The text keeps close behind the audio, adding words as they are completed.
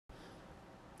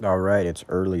All right, it's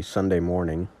early Sunday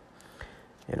morning,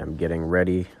 and I'm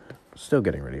still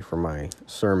getting ready for my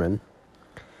sermon,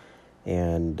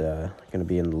 and going to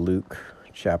be in Luke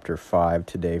chapter 5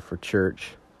 today for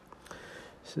church.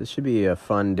 So this should be a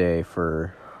fun day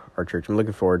for our church. I'm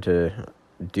looking forward to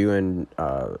doing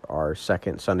our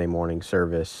second Sunday morning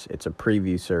service. It's a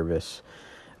preview service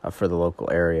for the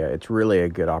local area. It's really a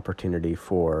good opportunity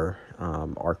for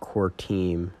our core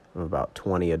team of about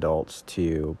 20 adults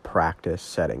to practice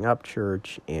setting up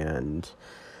church and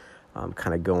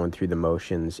kind of going through the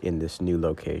motions in this new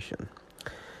location.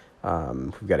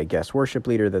 We've got a guest worship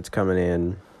leader that's coming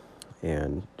in,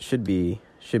 and should be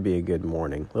a good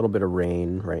morning. A little bit of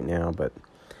rain right now, but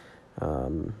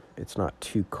it's not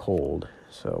too cold,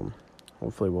 so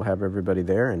hopefully we'll have everybody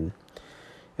there and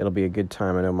it'll be a good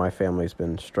time. I know my family's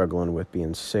been struggling with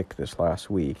being sick this last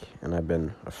week, and I've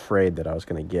been afraid that I was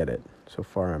going to get it. So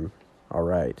far, I'm all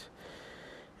right.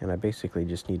 And I basically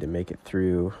just need to make it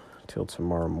through till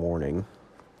tomorrow morning.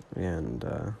 And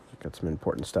got some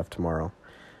important stuff tomorrow,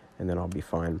 and then I'll be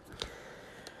fine.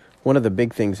 One of the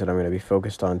big things that I'm going to be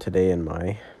focused on today in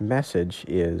my message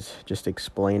is just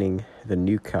explaining the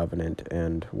new covenant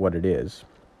and what it is.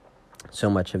 So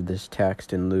much of this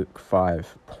text in Luke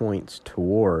 5 points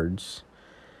towards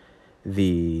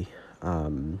the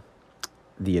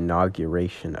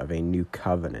inauguration of a new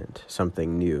covenant,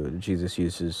 something new. Jesus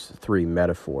uses three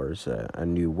metaphors: a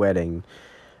new wedding,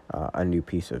 a new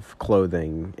piece of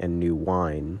clothing, and new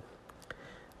wine,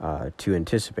 to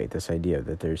anticipate this idea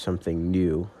that there's something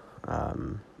new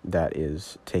that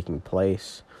is taking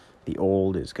place. The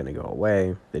old is going to go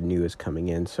away, the new is coming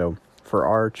in. So for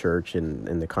our church,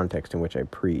 in the context in which I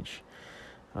preach,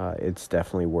 it's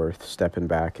definitely worth stepping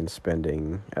back and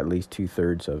spending at least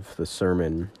 2/3 of the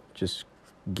sermon just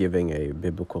giving a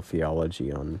biblical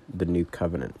theology on the new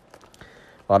covenant.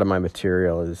 A lot of my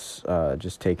material is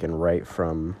just taken right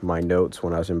from my notes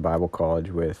when I was in Bible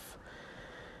college with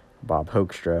Bob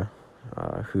Hoekstra,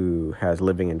 who has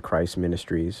Living in Christ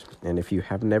Ministries. And if you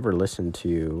have never listened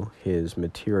to his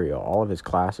material, all of his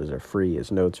classes are free.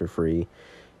 His notes are free.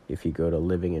 If you go to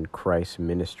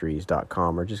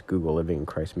livinginchristministries.com or just Google Living in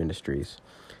Christ Ministries,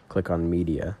 click on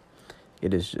media,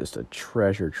 it is just a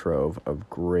treasure trove of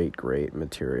great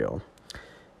material.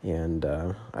 And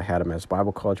I had him as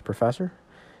Bible college professor,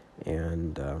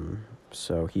 and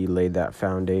so he laid that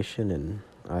foundation, and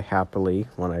I happily,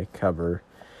 when I cover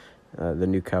the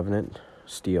new covenant,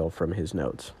 steal from his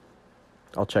notes.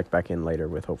 I'll check back in later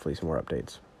with hopefully some more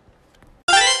updates.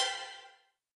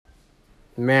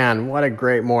 Man, what a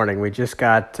great morning. We just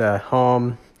got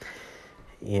home,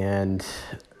 and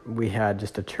we had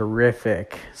just a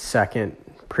terrific second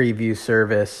preview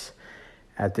service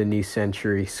at the New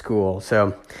Century School.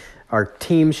 So our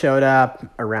team showed up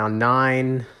around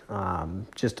 9.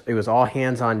 It was all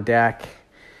hands on deck,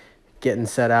 getting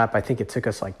set up. I think it took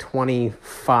us like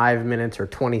 25 minutes or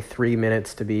 23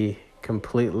 minutes to be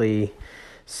completely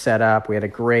set up. We had a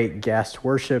great guest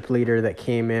worship leader that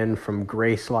came in from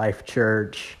Grace Life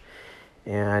Church,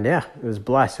 and it was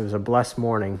blessed. It was a blessed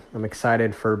morning. I'm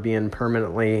excited for being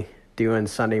permanently doing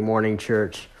Sunday morning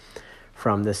church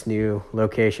from this new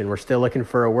location. We're still looking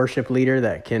for a worship leader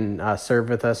that can serve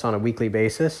with us on a weekly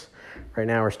basis. Right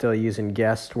now we're still using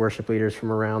guest worship leaders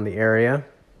from around the area.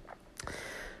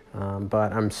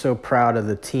 But I'm so proud of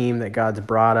the team that God's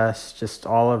brought us, just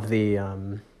all of the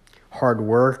hard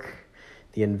work,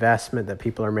 the investment that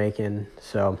people are making.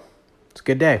 So it's a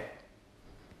good day.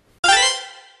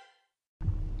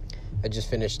 I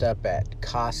just finished up at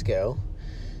Costco.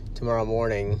 Tomorrow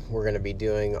morning, we're going to be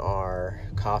doing our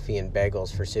coffee and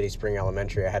bagels for City Spring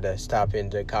Elementary. I had to stop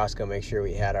into Costco, make sure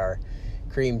we had our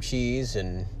cream cheese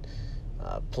and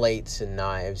plates and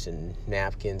knives and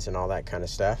napkins and all that kind of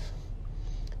stuff.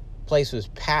 Place was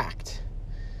packed,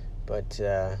 but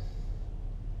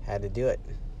had to do it.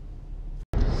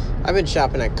 I've been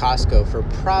shopping at Costco for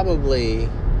probably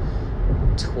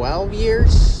 12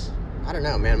 years. I don't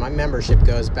know, man. My membership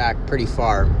goes back pretty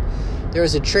far. There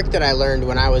was a trick that I learned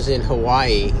when I was in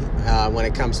Hawaii when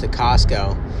it comes to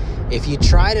Costco. If you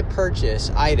try to purchase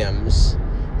items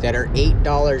that are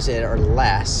 $8 or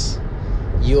less,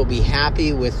 you'll be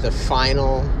happy with the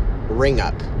final ring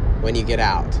up when you get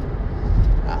out.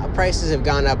 Prices have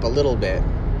gone up a little bit,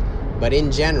 but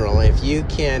in general, if you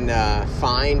can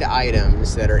find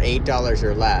items that are $8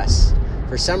 or less,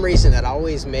 for some reason that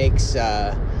always makes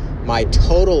my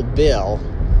total bill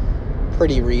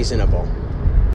pretty reasonable.